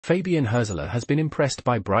Fabian Hürzeler has been impressed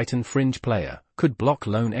by Brighton fringe player, could block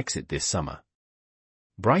loan exit this summer.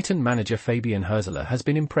 Brighton manager Fabian Hürzeler has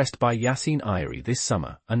been impressed by Yasin Ayari this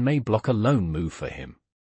summer and may block a loan move for him.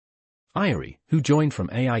 Ayari, who joined from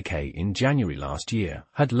AIK in January last year,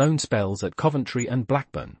 had loan spells at Coventry and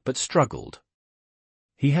Blackburn but struggled.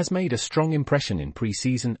 He has made a strong impression in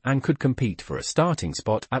pre-season and could compete for a starting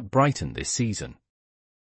spot at Brighton this season.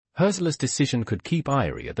 Hürzeler's decision could keep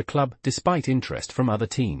Ayari at the club despite interest from other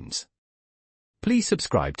teams. Please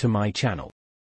subscribe to my channel.